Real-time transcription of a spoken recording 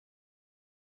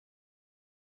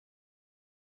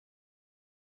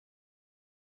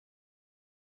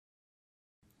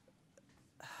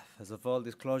First of all,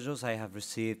 disclosures, I have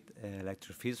received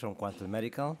electric fees from Quantel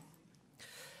Medical.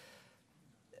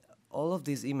 All of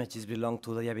these images belong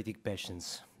to diabetic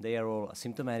patients. They are all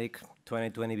asymptomatic,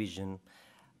 20/20 vision,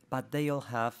 but they all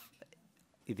have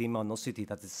edema on OCT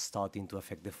that is starting to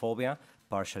affect the fovea,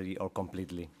 partially or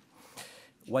completely.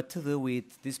 What to do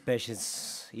with these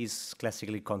patients is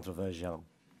classically controversial.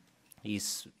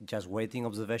 Is just waiting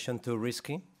observation too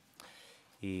risky?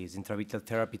 Is intravitreal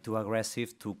therapy too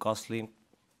aggressive, too costly?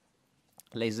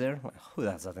 Laser? Who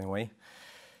does that anyway?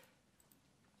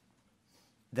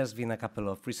 There's been a couple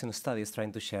of recent studies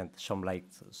trying to shed some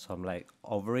light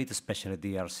over it, especially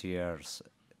the RCR's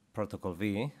protocol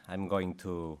V. I'm going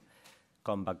to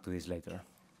come back to this later.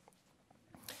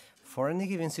 For any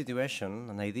given situation,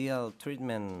 an ideal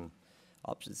treatment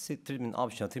option, treatment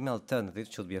alternative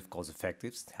should be, of course,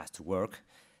 effective. It has to work.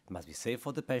 It must be safe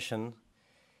for the patient.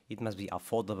 It must be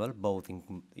affordable, both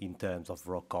in terms of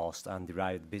raw cost and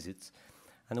derived visits.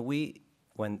 And we,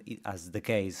 as the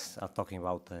case, are talking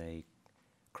about a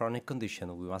chronic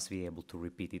condition, we must be able to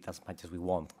repeat it as much as we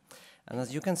want. And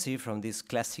as you can see from these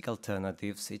classic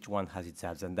alternatives, each one has its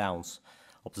ups and downs.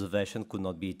 Observation could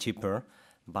not be cheaper,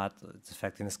 but its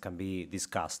effectiveness can be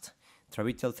discussed.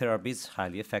 Intravitreal therapy is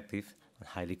highly effective and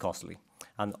highly costly.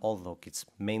 And although it's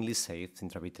mainly safe,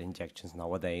 intravitreal injections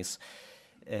nowadays,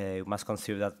 you must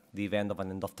consider that the event of an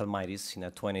endophthalmitis in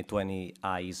a 20/20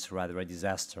 eye is rather a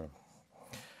disaster.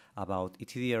 About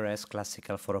ETDRS,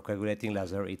 classical photocoagulating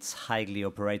laser, it's highly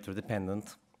operator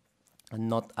dependent and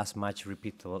not as much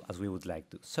repeatable as we would like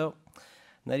to. So,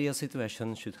 an ideal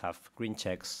situation should have green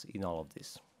checks in all of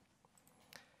this.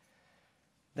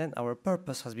 Then our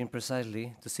purpose has been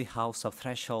precisely to see how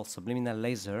subthreshold subliminal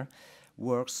laser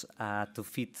works to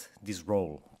fit this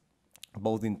role,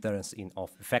 both in terms of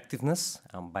effectiveness,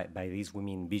 and by this we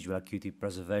mean visual acuity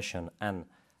preservation and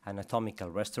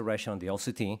anatomical restoration of the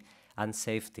OCT, and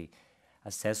safety,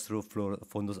 assessed through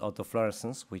fundus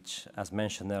autofluorescence, which, as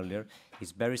mentioned earlier,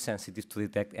 is very sensitive to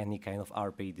detect any kind of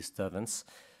RPE disturbance,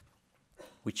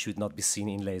 which should not be seen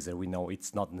in laser. We know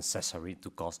it's not necessary to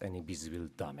cause any visible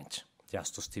damage,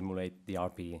 just to stimulate the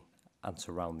RPE and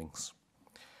surroundings.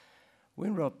 We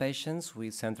enroll patients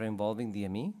with central involving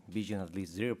DME, vision at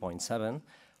least 0.7,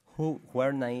 who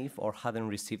were naive or hadn't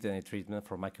received any treatment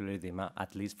for macular edema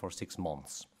at least for 6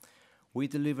 months. We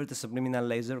deliver the subliminal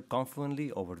laser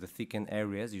confidently over the thickened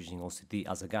areas using OCT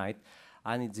as a guide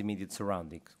and its immediate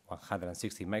surroundings,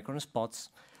 160 micron spots,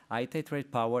 eye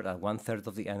titrate power at 1/3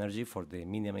 of the energy for the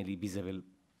minimally visible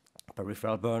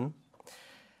peripheral burn,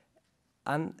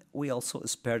 and we also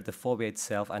spare the fovea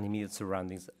itself and immediate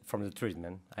surroundings from the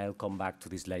treatment. I'll come back to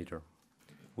this later.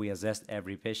 We assess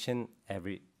every patient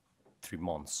every 3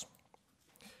 months.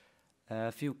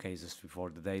 A few cases before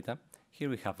the data. Here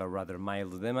we have a rather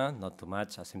mild edema, not too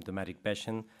much, asymptomatic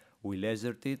patient. We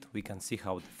lasered it. We can see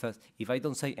how if I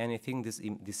don't say anything,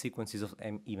 the sequences of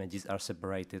images are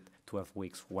separated 12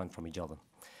 weeks, one from each other.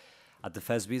 At the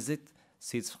first visit,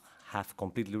 cysts have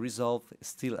completely resolved,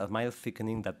 still a mild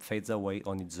thickening that fades away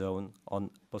on its own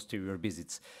on posterior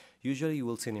visits. Usually you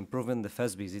will see an improvement the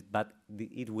first visit, but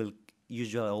it will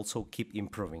usually also keep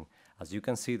improving. As you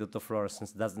can see, the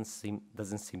autofluorescence doesn't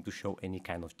seem to show any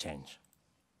kind of change.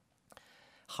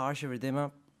 Harsh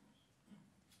edema,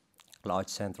 large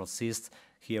central cyst.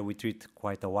 Here we treat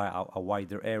quite a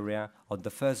wider area. On the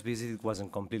first visit it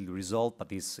wasn't completely resolved,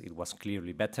 but it was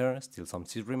clearly better, still some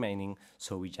cyst remaining,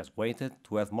 so we just waited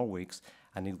 12 more weeks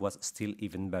and it was still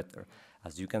even better.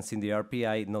 As you can see in the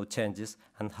RPI, no changes,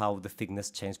 and how the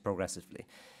thickness changed progressively.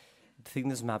 The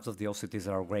thickness maps of the OCTs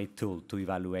are a great tool to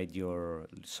evaluate your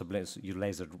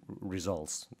laser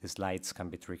results. The slides can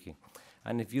be tricky.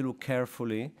 And if you look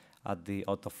carefully at the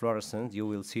autofluorescence, you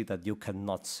will see that you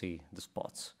cannot see the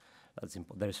spots.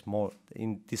 There's more.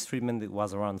 In this treatment, it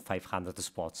was around 500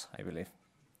 spots, I believe.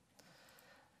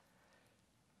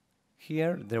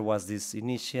 Here, there was this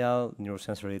initial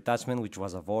neurosensory detachment, which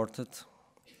was aborted.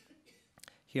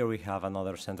 Here we have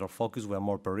another central focus, with a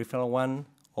more peripheral one.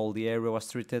 All the area was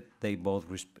treated. They both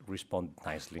respond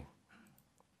nicely.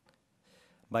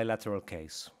 Bilateral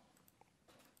case.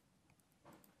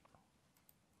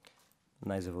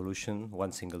 Nice evolution,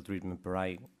 one single treatment per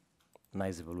eye.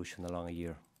 Nice evolution along a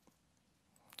year.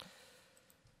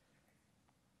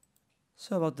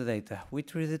 So about the data, we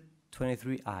treated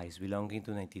 23 eyes belonging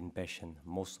to 19 patients,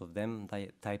 most of them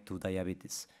type 2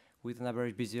 diabetes, with an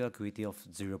average visual acuity of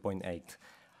 0.8.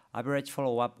 Average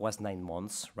follow-up was 9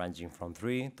 months, ranging from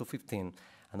 3 to 15,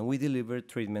 and we delivered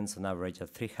treatments on average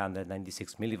at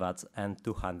 396 milliwatts and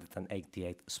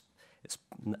 288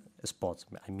 spots,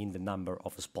 I mean the number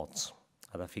of spots,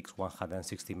 at a fixed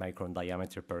 160 micron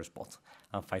diameter per spot,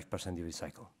 and 5% duty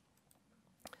cycle.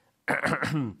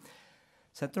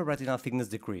 Central retinal thickness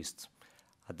decreased.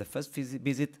 At the first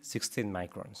visit, 16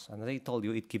 microns. And as I told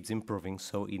you, it keeps improving,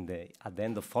 so at the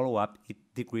end of follow-up, it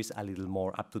decreased a little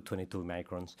more, up to 22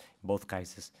 microns. In both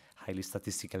cases, highly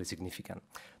statistically significant.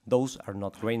 Those are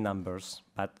not great numbers,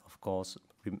 but of course,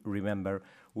 remember,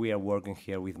 we are working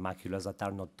here with maculas that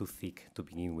are not too thick to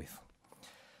begin with.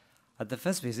 At the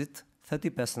first visit,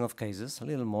 30% of cases, a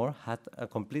little more, had a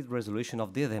complete resolution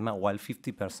of the edema, while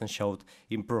 50% showed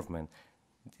improvement.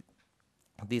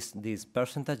 This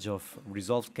percentage of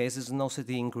resolved cases in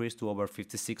OCT increased to over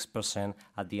 56%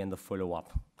 at the end of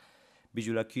follow-up.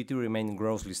 Visual acuity remained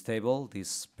grossly stable.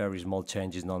 This very small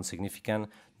change is non-significant.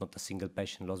 Not a single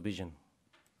patient lost vision.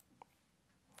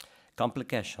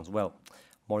 Complications. Well,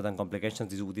 more than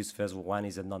complications, this first one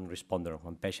is a non-responder.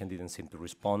 One patient didn't seem to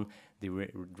respond. The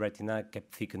retina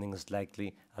kept thickening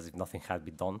slightly as if nothing had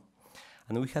been done.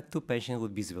 And we had 2 patients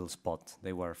with visible spots.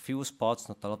 There were few spots,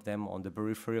 not all of them, on the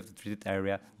periphery of the treated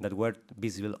area that were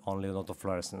visible only on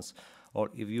autofluorescence, or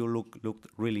if you looked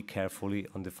really carefully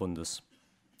on the fundus.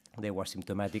 They were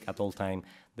symptomatic at all time.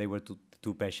 They were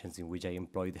two patients in which I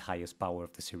employed the highest power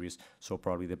of the series, so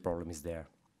probably the problem is there.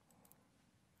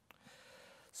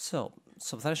 So,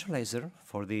 subthreshold laser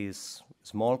for this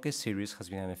small case series has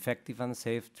been an effective and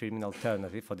safe treatment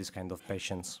alternative for this kind of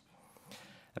patients.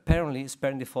 Apparently,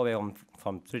 sparing the fovea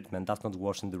from treatment does not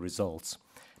worsen the results.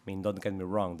 I mean, don't get me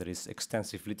wrong, there is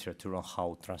extensive literature on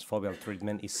how transfoveal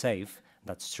treatment is safe.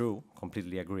 That's true,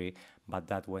 completely agree, but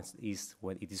that is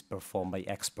when it is performed by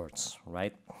experts,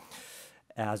 right?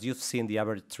 As you've seen, the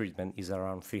average treatment is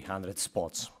around 300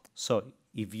 spots. So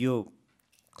if you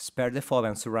spare the fovea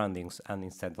and surroundings and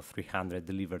instead of 300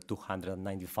 deliver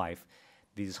 295,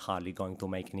 this is hardly going to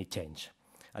make any change,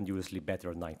 and you will sleep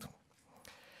better at night.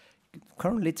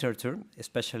 Current literature,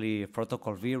 especially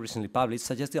Protocol V recently published,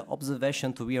 suggests the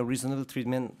observation to be a reasonable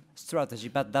treatment strategy,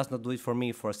 but does not do it for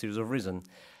me for a series of reasons.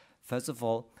 First of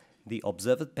all, the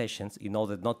observed patients, in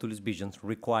order not to lose vision,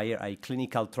 require a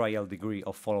clinical trial degree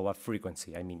of follow-up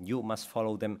frequency. I mean, you must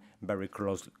follow them very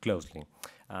closely.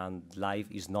 And life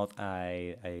is not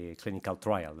a clinical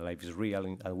trial. Life is real,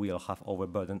 and we all have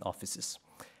overburdened offices.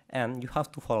 And you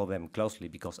have to follow them closely,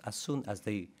 because as soon as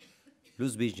they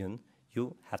lose vision,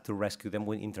 you have to rescue them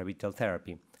with intravitreal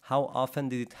therapy. How often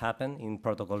did it happen in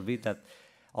Protocol V that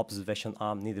observation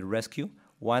arm needed rescue?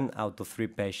 1 out of 3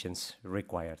 patients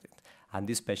required it. And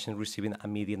this patient receiving a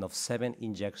median of 7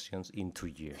 injections in 2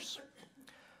 years.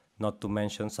 Not to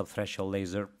mention subthreshold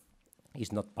laser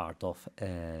is not part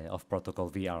of Protocol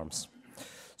V arms.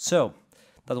 So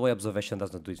that's why observation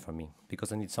does not do it for me,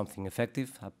 because I need something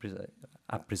effective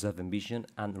at preserving vision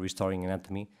and restoring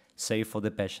anatomy, safe for the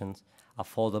patients,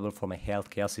 affordable for my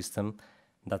healthcare system,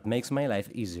 that makes my life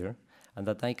easier, and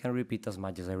that I can repeat as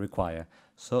much as I require.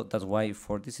 So that's why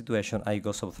for this situation I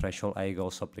go subthreshold, I go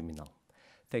subliminal.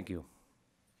 Thank you.